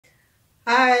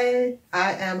Hi,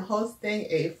 I am hosting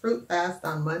a fruit fast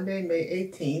on Monday, May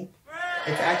 18th.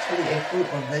 It's actually a fruit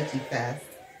or veggie fast.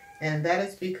 And that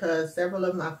is because several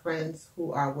of my friends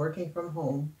who are working from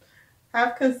home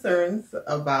have concerns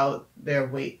about their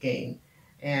weight gain.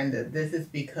 And this is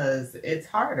because it's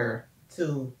harder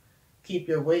to keep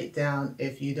your weight down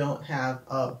if you don't have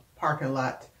a parking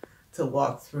lot to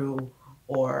walk through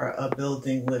or a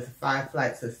building with 5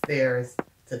 flights of stairs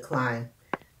to climb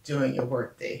during your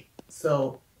workday.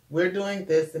 So we're doing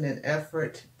this in an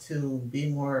effort to be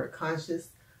more conscious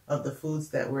of the foods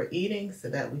that we're eating so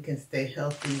that we can stay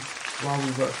healthy while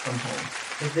we work from home.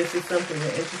 If this is something you're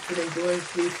interested in doing,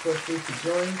 please feel free to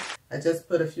join. I just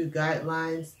put a few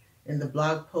guidelines in the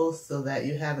blog post so that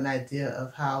you have an idea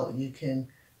of how you can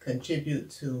contribute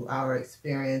to our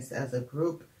experience as a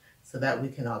group so that we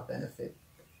can all benefit.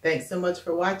 Thanks so much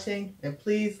for watching, and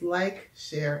please like,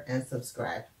 share, and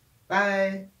subscribe.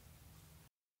 Bye.